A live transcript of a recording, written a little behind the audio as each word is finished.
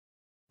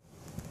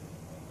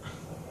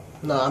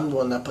No, I'm the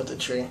one that put the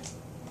tree.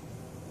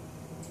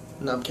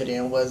 No, I'm kidding.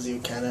 It was you,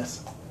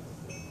 Kenneth.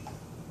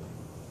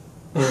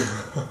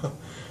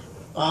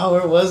 Oh,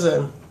 where was it?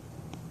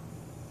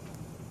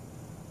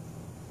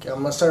 Okay,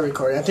 I'm gonna start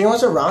recording. I think it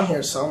was around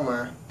here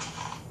somewhere.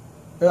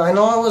 I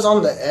know I was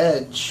on the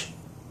edge.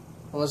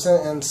 I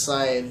wasn't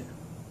inside.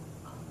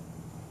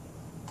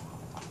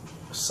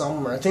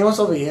 Somewhere. I think it was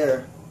over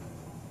here.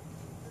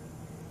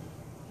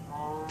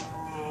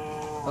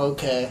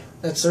 Okay,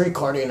 it's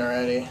recording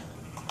already.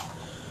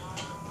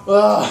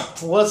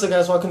 What's up,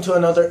 guys? Welcome to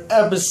another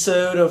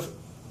episode of.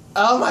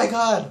 Oh my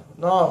God!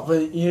 No,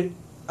 but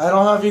I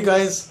don't have you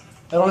guys.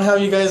 I don't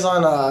have you guys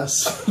on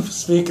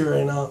speaker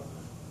right now.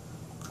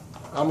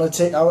 I'm gonna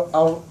take.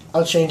 I'll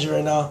change it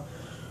right now.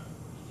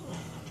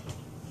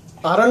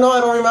 I don't know. I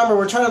don't remember.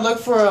 We're trying to look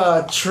for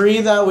a tree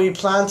that we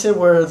planted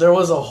where there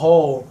was a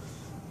hole.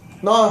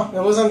 No,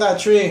 it wasn't that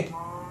tree.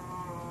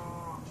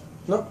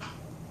 No,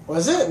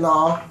 was it?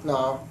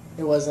 No,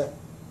 it wasn't.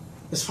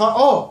 It's far.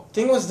 Oh, I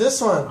think it was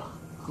this one.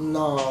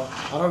 No,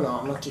 I don't know.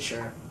 I'm not too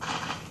sure.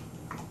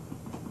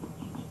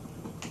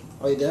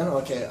 Oh, you did?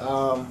 Okay.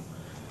 Oh,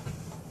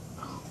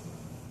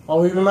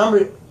 we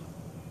remember.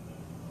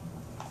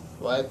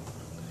 What?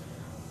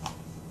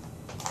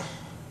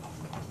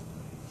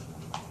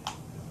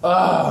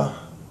 I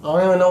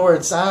don't even know where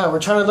it's at. We're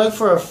trying to look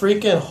for a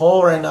freaking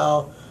hole right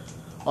now.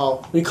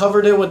 Oh, we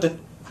covered it with the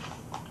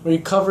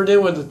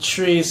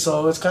tree,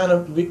 so it's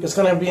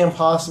gonna be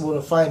impossible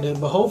to find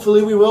it. But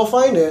hopefully we will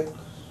find it.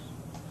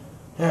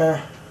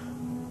 Yeah.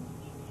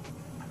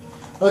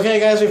 Okay,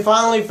 guys, we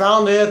finally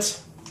found it.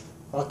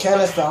 Well,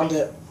 Kenneth found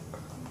it.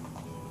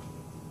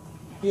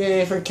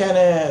 Yay for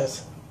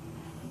Kenneth.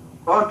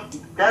 Oh,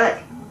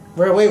 Derek.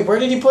 Where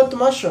did he put the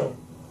mushroom?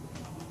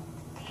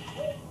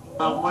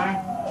 Somewhere.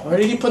 Where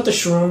did he put the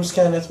shrooms,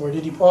 Kenneth? Where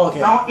did he? Oh,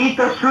 okay. Don't eat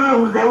the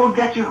shrooms. They will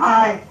get you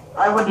high.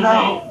 I would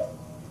know.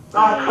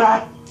 Oh,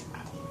 crap.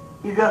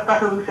 He's gonna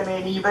start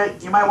hallucinating. You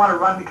might want to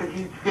run because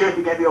he's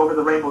seriously gonna be over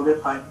the rainbow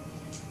this time.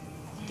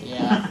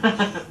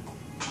 Yeah.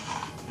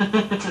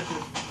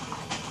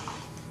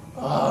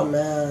 Oh,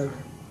 man.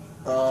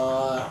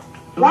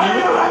 Why are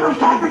there random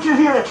cactuses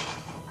here?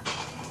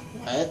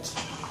 What?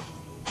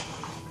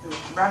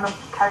 There's random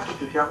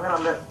cactuses here. I'm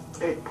gonna let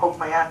it poke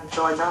my ass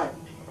until I die.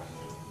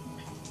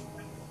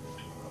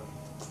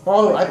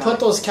 Oh, I put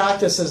those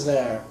cactuses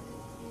there.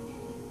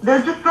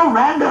 They're just so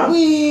random.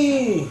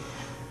 Whee!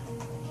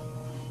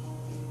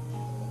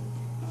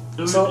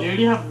 Do we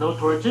really have no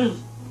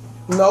torches?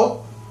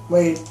 Nope.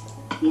 Wait.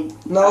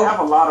 No. I have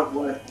a lot of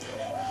wood.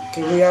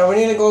 Okay, we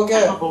need to go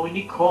get. No, but we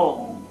need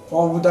coal.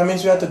 Well, that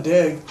means we have to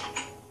dig.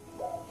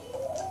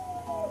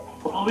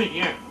 Over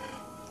here.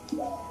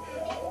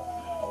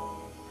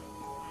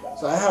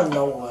 So I have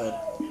no wood.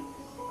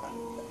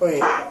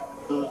 Wait.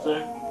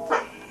 Loser.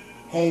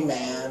 Hey,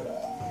 man.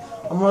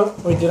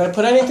 Wait, did I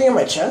put anything in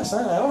my chest?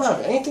 I don't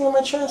have anything in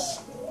my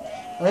chest.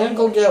 I'm gonna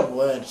go get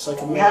wood so I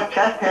can. We have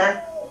chest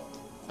hair.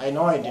 I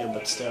know I do,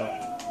 but still.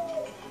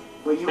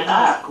 What you And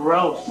have? it's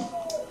gross.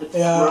 It's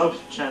gross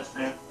chest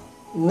there.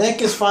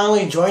 Nick is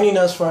finally joining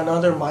us for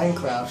another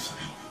Minecraft.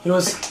 He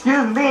was.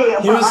 Excuse me,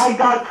 but I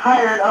got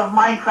tired of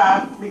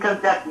Minecraft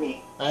because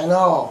Destiny. I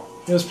know.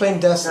 He was playing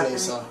Destiny,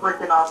 Destiny's so.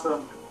 freaking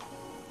awesome.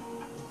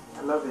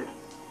 I love it.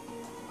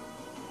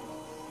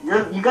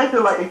 You guys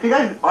are like, if you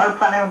guys are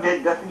planning on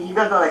getting Destiny, you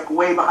guys are like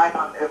way behind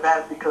on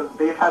events because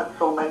they've had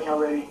so many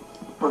already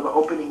for the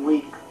opening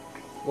week.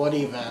 What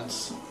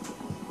events?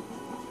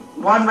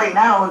 One right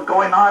now is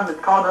going on. It's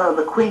called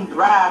the Queen's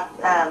Wrath,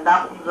 and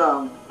that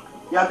one's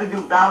you have to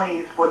do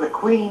bounties for the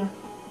Queen,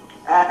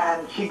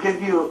 and she gives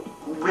you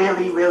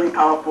really, really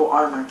powerful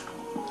armor.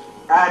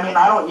 I mean,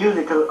 I don't use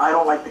it because I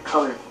don't like the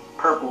color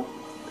purple,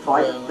 so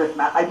I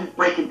just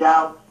break it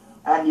down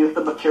and use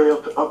the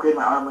material to upgrade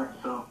my armor.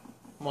 So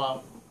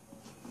Wow.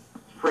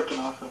 it's freaking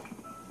awesome.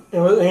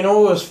 You know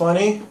what was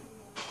funny?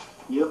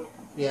 Yep.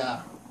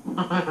 Yeah.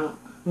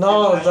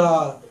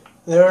 No,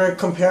 they were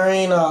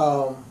comparing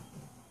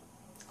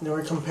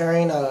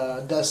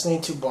Destiny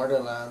to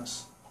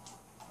Borderlands.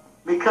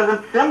 Because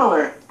it's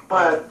similar,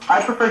 but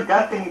I prefer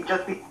Destiny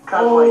just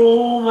because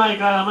Oh my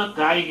God, I'm gonna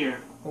die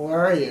here. Where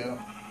are you?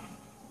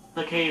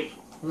 The cave.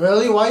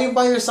 Really? Why are you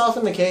by yourself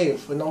in the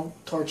cave with no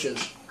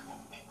torches?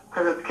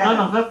 because it's kind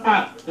No, of... that's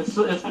not. It's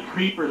the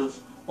creepers.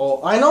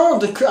 Oh, I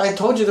know. I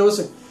told you there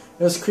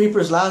was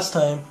creepers last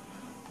time.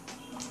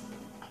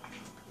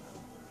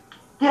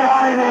 Get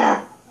out of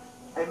there!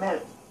 I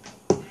missed.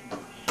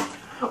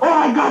 Oh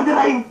my God, did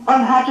I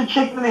unhatch a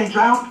chicken and it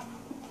drowned?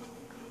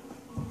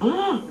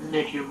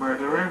 Nick, you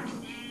murderer.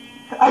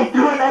 I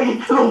threw an egg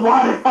into the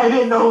water. I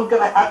didn't know it was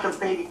gonna hatch a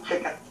baby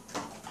chicken.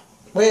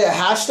 Wait, it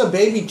hatched a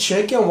baby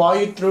chicken while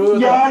you threw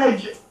it? Yeah,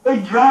 and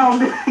it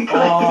drowned.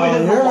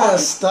 Oh, you're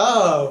messed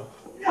up.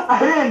 I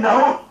didn't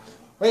know.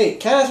 Wait,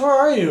 Kenneth, where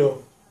are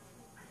you?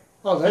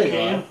 Oh, there you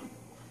are.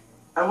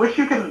 I wish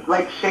you could,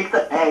 like, shake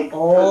the egg.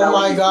 Oh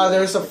my God,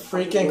 there's a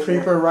freaking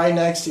creeper right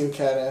next to you,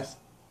 Kenneth.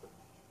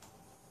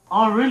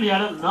 Oh, really? I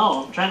don't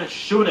know. I'm trying to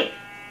shoot it.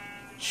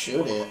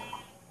 Shoot it?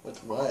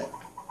 With what?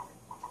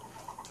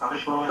 I'll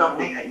shoot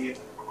something at you.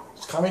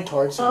 It's coming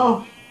towards me.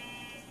 Oh,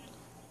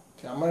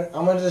 Okay,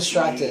 I'm gonna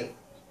distract it.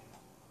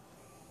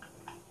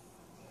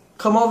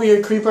 Come over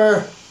here,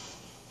 creeper.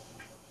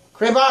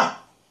 Creeper!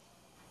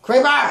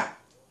 Creeper!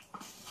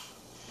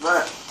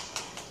 What?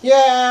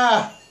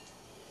 Yeah!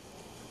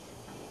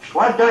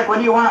 What, Derek? What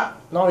do you want?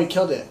 No, we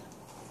killed it.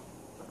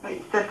 Wait,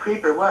 you said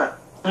creeper. What?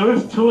 there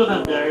was two of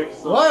them there.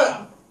 So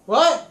What?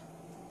 What?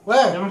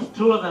 Where? There was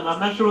two of them. I'm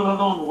not sure where the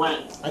other one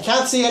went. I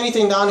can't see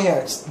anything down here.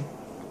 It's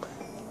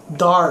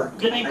dark.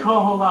 Getting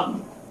call. Hold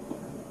on.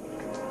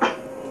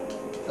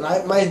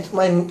 And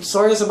my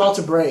sword is about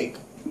to break.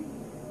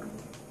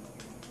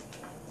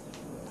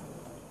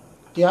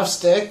 Do you have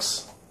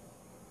sticks?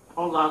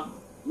 Hold on.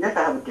 Yes,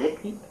 I have a dick.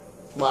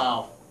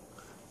 Wow.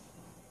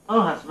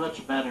 Oh, that's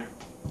much better.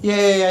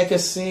 Yay, I can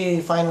see,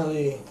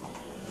 finally.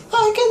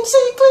 I can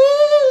see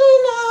clearly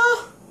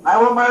now.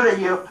 I will murder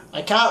you.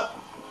 I can't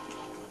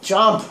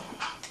jump.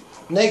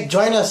 Nick,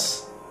 join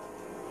us.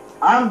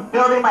 I'm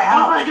building my Oh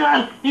house. my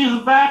God,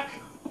 he's back.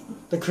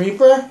 The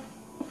creeper?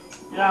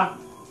 Yeah.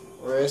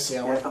 Where is he?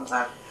 Yes, I'm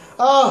back.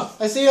 Oh,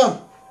 I see him.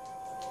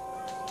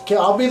 Okay,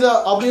 I'll be the.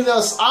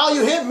 Oh,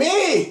 you hit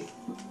me!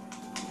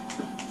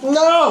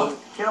 No!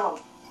 Kill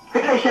him.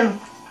 Finish him.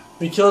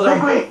 We killed him.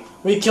 Quickly.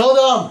 We killed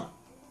him.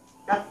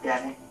 God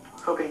damn it. I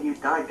was hoping you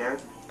died, Derek.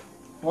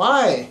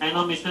 Why? I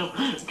know, me too.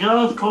 Get out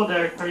of this cold,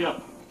 Derek. Hurry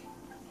up.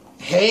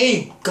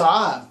 Hey,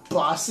 God,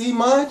 bossy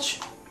much?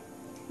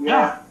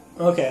 Yeah.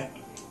 Okay.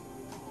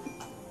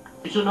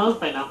 You should know this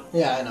by now.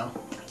 Yeah, I know.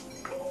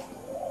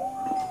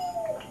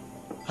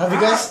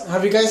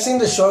 Have you guys seen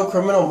the show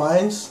Criminal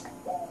Minds?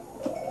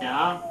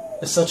 Yeah.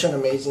 It's such an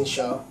amazing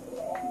show.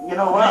 You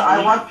know what?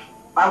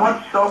 I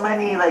watch so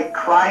many like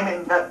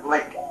crime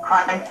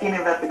scene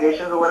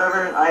investigations or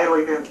whatever. I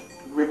don't even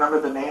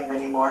remember the names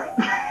anymore.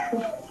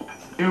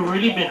 You're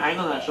really behind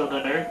on that show,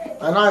 though, Derek.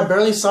 I know, I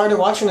barely started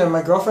watching it.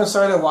 My girlfriend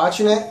started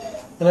watching it,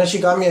 and then she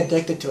got me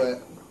addicted to it.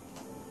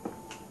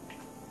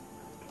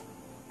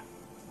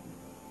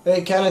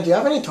 Hey, Kenna, do you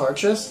have any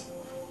torches?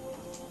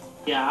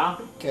 Yeah.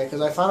 Okay,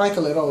 because I found like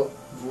a little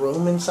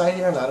room inside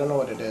here, and I don't know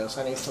what it is.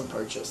 I need some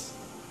torches.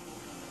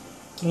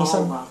 Give me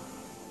Hold on.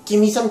 Give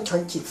me some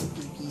torches,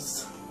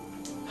 please.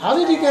 How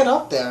did you get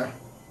up there?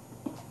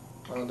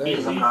 Oh, there you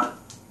Easy. go.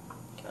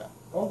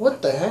 Oh,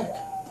 what the heck?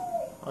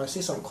 Oh, I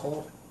see some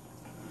coal.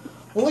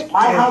 What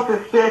My the- house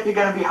is seriously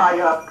gonna be high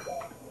up.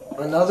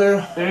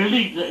 Another.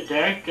 Really,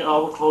 Derek,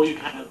 all the coal you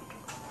can.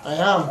 I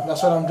am.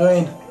 That's what I'm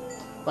doing.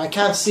 But I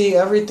can't see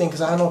everything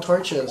because I have no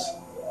torches.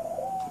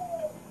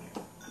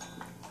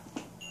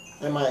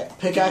 And my You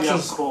pickaxe have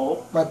is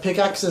coal.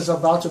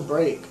 about to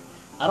break.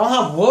 I don't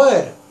have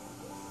wood.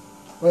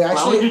 Wait,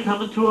 Why would you actually,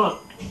 come into a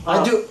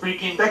I do-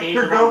 freaking Text cave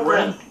your without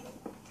girlfriend. wood?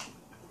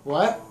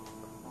 what?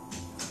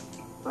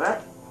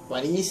 What?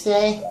 What do you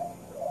say?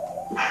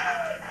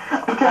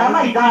 Okay, I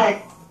might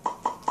die.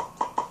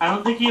 I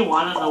don't think you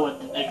want to know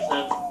what Nick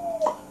said.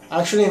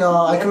 Actually,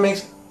 no. I can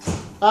make.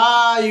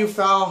 Ah, you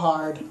fell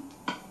hard.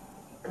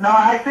 No,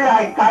 actually,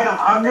 I died of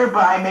hunger,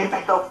 but I made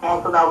myself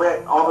fall so that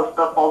way all the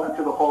stuff falls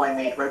into the hole I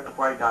made right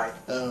before I died.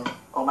 Oh.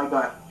 Oh my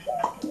god.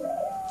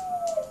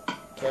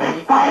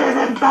 Okay.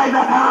 Spiders inside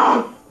the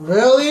house!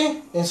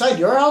 Really? Inside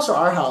your house or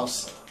our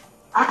house?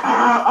 Your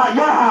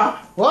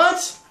house!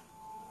 What?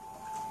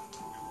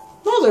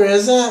 No, there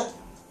isn't.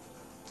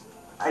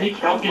 I He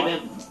killed can't get one.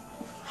 in.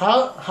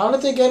 How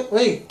did they get?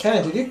 Wait,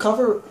 Kenna, did you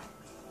cover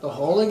the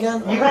hole again?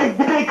 You guys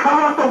didn't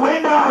cover up the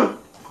windows!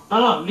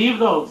 No, leave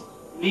those.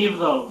 Leave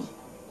those.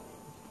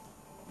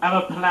 I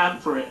have a plan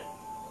for it.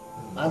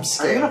 I'm Are you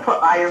scared. gonna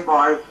put iron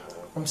bars?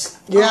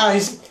 Yeah,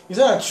 he's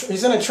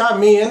gonna trap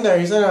me in there.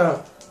 He's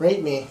gonna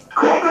rape me.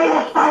 Quickly,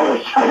 the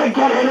spider's trying to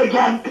get in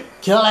again!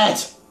 Kill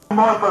it!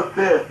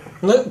 Morphosis.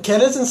 Look,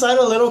 Kenneth's inside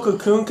a little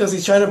cocoon because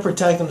he's trying to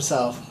protect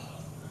himself.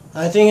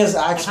 I think it's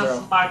axe, That's a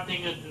bro. smart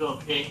thing to do,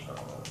 okay?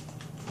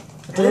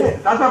 I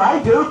think, That's what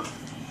I do.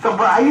 So,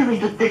 but I usually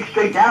just dig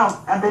straight down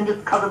and then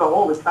just cover the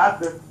hole. It's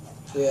faster.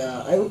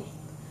 yeah,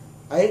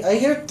 I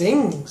hear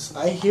things.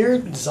 I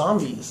hear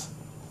zombies.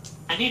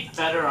 I need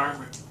better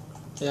armor.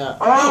 Yeah.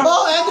 Oh.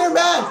 Oh,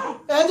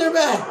 Enderman!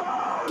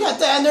 Enderman! Get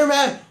the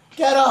Enderman!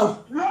 Get him!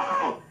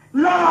 No!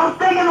 No!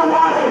 Stay in the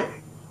water!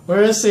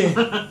 Where is he?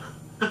 I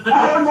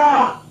don't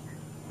know.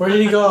 Where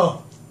did he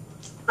go?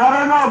 I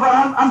don't know, but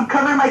I'm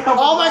covering myself.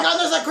 Oh my god,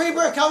 there's a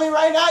creeper coming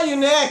right at you,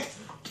 Nick!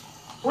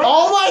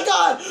 Oh my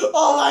god!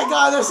 Oh my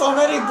god, there's so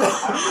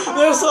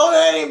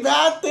many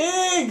bad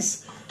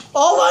things!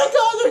 Oh my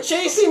god, they're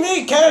chasing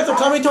me! Kenneth, they're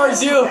coming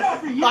towards you!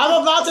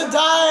 I'm about to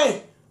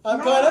die! I'm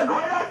No, they're gonna...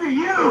 going after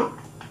you!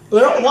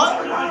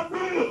 What? Not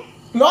me!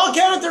 No,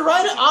 Kenneth, they're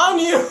right on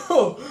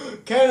you!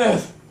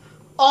 Kenneth!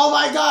 Oh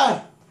my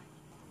god!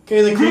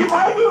 Okay, the creeper...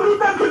 Why do you leave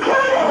them to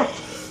kill it?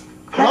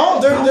 No,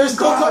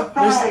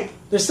 outside.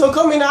 they're still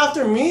coming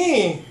after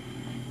me!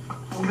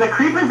 The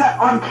creeper's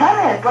on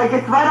Kenneth, like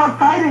it's right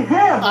outside of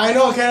him. I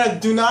know,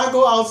 Kenneth, do not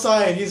go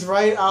outside. He's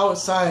right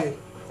outside.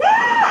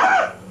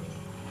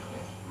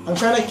 I'm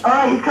trying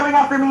Alright, he's coming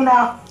after me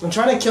now.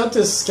 to kill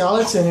this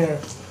skeleton here.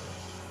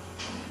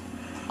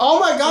 Oh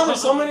my god,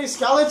 there's so many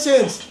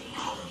skeletons.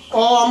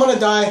 Oh, I'm gonna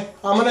die.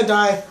 I'm gonna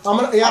die.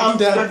 Yeah, I'm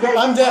dead.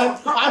 I'm dead.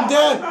 I'm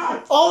dead.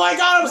 Oh my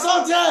god, I'm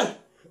so dead.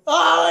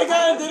 Oh my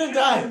god, I didn't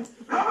die.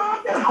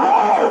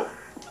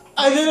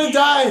 I didn't Oh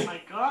die.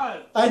 my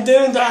god. I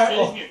didn't die. Get in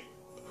Oh, here.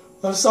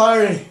 I'm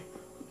sorry.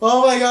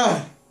 Oh my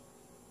god.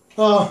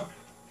 Oh.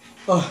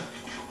 Oh.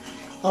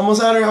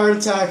 Almost had a heart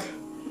attack.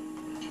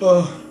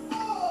 Oh.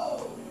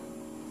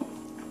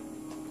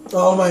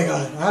 Oh my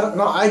god.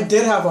 I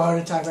did have a heart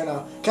attack right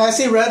now. Can I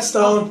see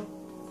redstone?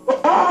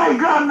 Oh my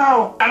god,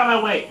 no! Out of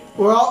my way.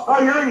 We're all Oh,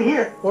 you're in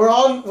here. we're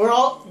all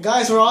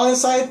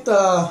inside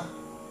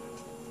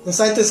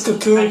this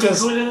cocoon My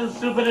because cocoon isn't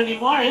stupid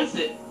anymore, is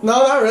it?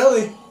 no, not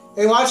really.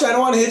 Hey, watch! I don't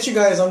want to hit you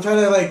guys. I'm trying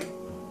to like.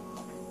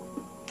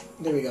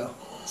 There we go.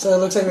 So it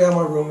looks like we have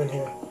more room in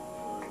here.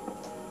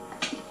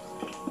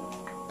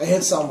 I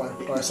hit someone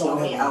or Kill someone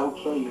hit me, me. I will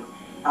kill you.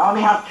 I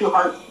only have 2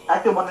 hearts.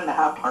 Actually,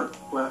 1.5 hearts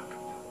left.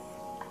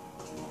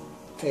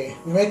 Okay,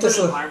 we made this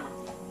There's look. armor.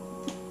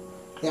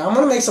 Yeah, I'm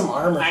gonna make some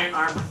armor. Iron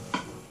armor.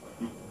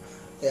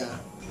 Yeah,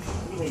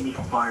 You made me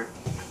fart.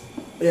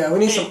 yeah, we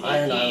need some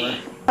iron armor.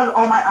 That's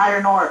all my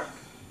iron ore.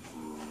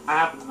 I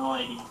have no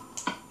idea.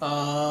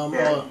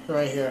 Oh,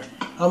 right here.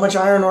 How much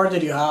iron ore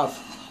did you have?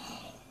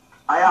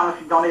 I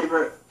honestly don't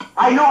even...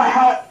 I know I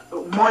had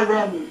more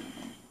than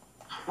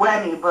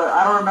 20, but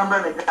I don't remember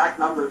an exact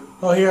number.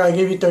 Oh, here, I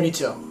gave you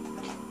 32.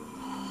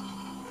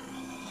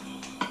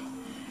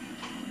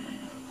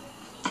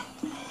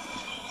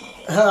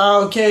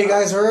 Okay,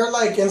 guys, we're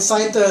like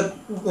inside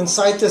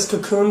this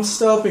cocoon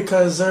still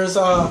because there's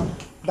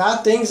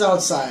bad things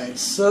outside.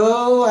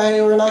 So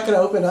we're not gonna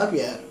open up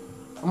yet.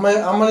 I'm I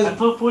gonna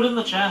put food in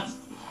the chest.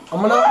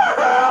 I'm gonna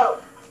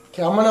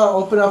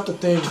open up the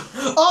thing.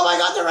 Oh my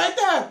god, they're right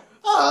there!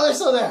 Oh, they're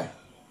still there.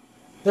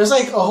 There's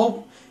like a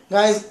whole...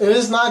 Guys, it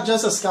is not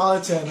just a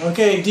skeleton.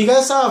 Okay, do you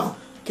guys have...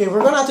 Okay,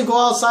 we're gonna have to go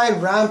outside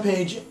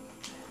rampage.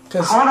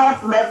 Cause... Hold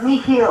on, let me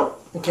heal.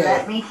 Okay.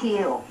 Let me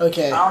heal.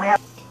 Okay. I only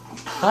have...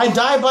 I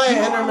died by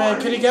an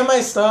Enderman. Could you get my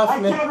stuff? I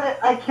killed it.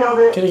 I killed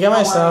it. Can you get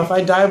my Don't stuff?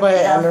 worry. I died by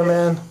Yeah. an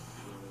Enderman.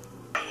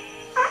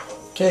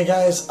 Okay,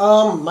 guys.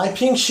 My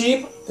pink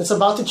sheep, it's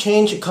about to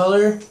change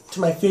color to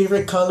my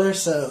favorite color,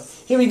 so...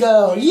 Here we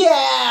go.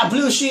 Yeah!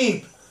 Blue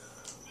sheep!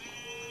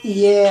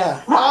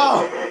 Yeah.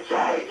 Oh!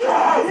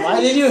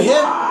 Why did you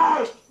hit?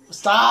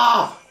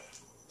 Stop!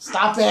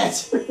 Stop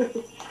it!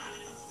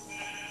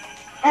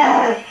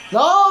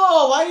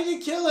 No! Why did you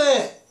kill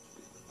it?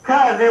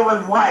 Because it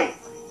was white.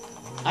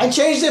 I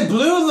changed it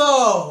blue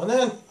though! And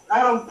then...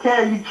 I don't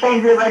care. You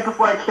changed it right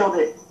before I killed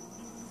it.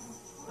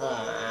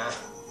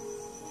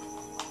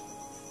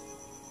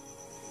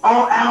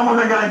 All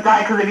animals are gonna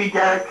die because of you,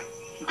 Derek.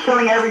 You're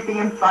killing everything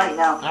in sight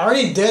now. I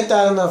already did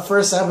that in the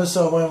first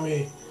episode when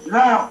we...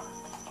 No.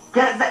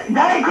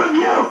 That includes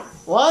you!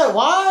 What?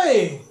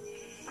 Why?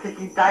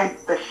 Because you dyed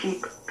the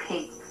sheep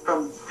pink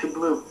to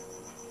blue.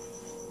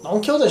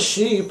 Don't kill the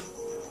sheep.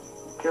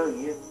 Kill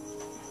you.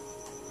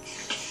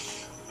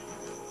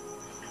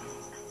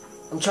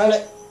 I'm trying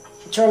to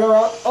turn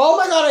around. Oh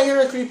my god, I hear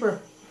a creeper.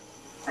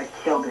 I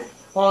killed it.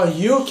 Oh,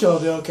 you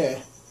killed it.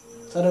 Okay.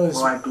 Thought it was...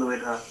 Or I blew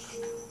it up.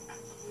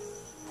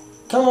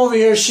 Come over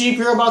here, sheep.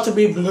 You're about to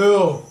be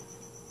blue.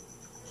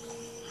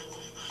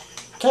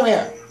 Come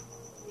here.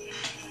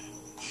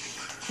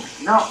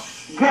 No.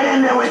 Get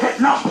in there with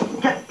it. No.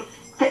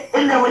 Get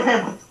in there with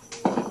him.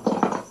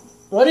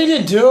 What did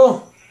you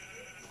do?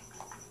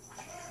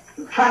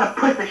 I'm trying to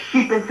put the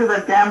sheep into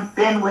the damn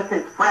bin with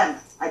his friend.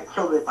 I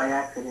killed it by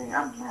accident.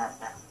 I'm mad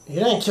now. You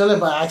didn't kill it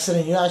by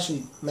accident. You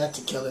actually meant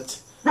to kill it.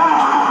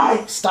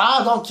 Die!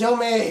 Stop! Don't kill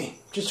me.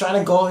 Just trying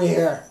to go over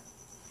here.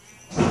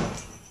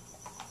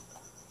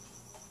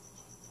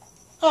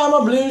 I'm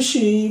a blue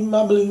sheep.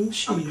 My blue I'm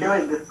sheep.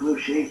 killing this blue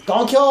sheep.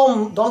 Don't kill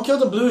him. Don't kill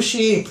the blue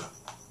sheep.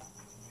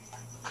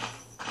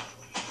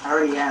 I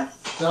already am.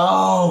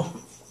 No.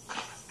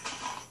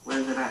 Where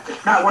is it at?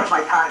 It's not worth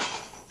my time.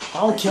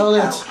 Don't kill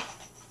it.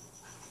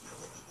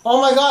 Oh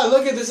my god,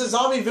 look at this, a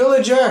zombie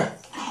villager.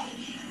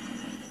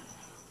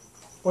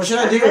 What should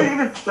I Did they do?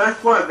 even search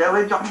for a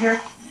village on here?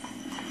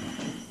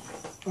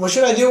 What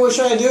should I do? What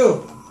should I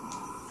do?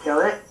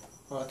 Kill it.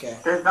 Okay.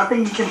 There's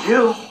nothing you can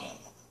do.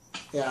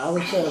 Yeah, I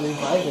would try to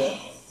revive it.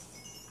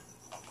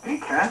 You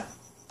can.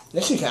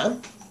 Yes, you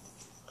can.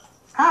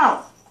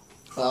 How?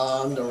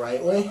 The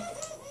right way.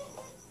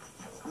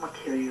 I'm gonna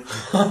kill you.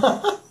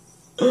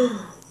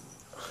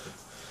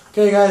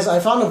 Okay, guys, I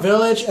found a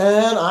village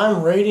and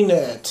I'm raiding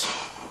it.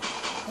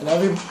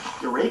 And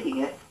You're raping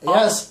it,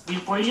 yes.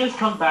 Before you guys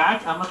come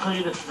back, I'm gonna tell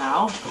you this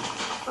now.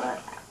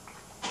 but...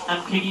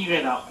 I'm kicking you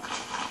guys out.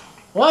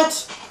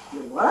 What? You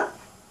what?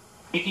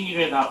 Kicking you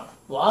guys out.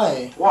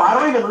 Why? Well, I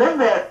don't even live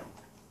there.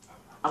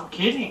 I'm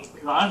kidding.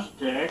 Gosh,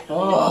 Derek.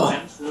 Oh.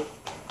 It's offensive.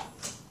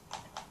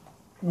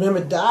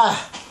 Remember die.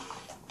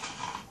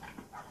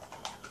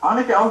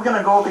 Honestly, I was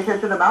gonna go over here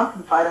to the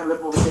mountainside and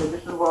live over here.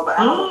 This is where the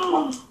animals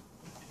come.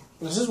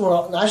 This is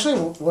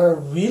where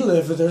we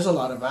live. There's a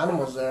lot of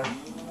animals there.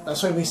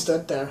 That's why we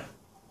stood there.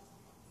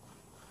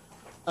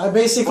 I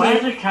basically. Why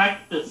is there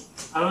cactus?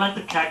 I don't like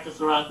the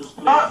cactus around this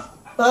place.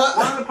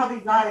 One of the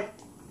puppies died.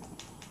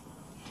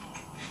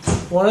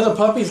 One of the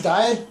puppies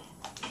died?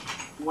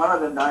 One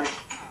of them died.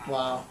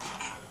 Wow.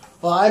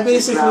 Well, I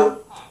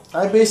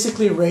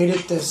basically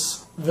raided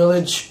this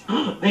village.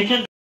 They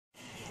can.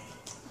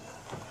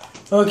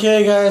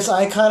 Okay, guys,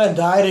 I kind of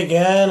died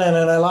again, and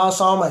then I lost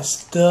all my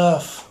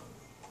stuff.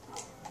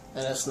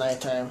 And it's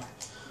nighttime.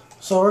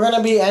 So we're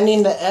gonna be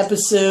ending the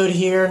episode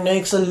here.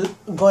 Nick's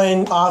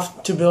going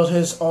off to build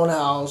his own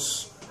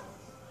house.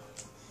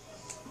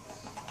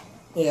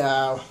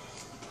 Yeah.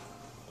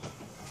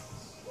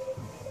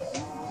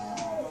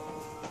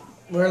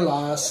 We're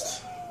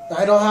lost.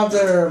 I don't have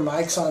their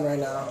mics on right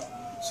now.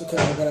 It's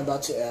okay, we're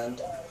about to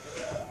end.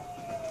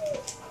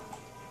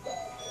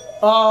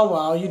 Oh,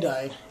 wow, you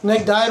died.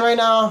 Nick died right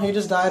now. He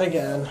just died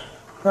again.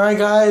 Alright,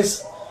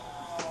 guys.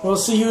 We'll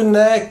see you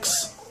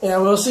next. Yeah,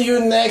 we'll see you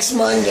next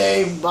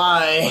Monday.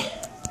 Bye.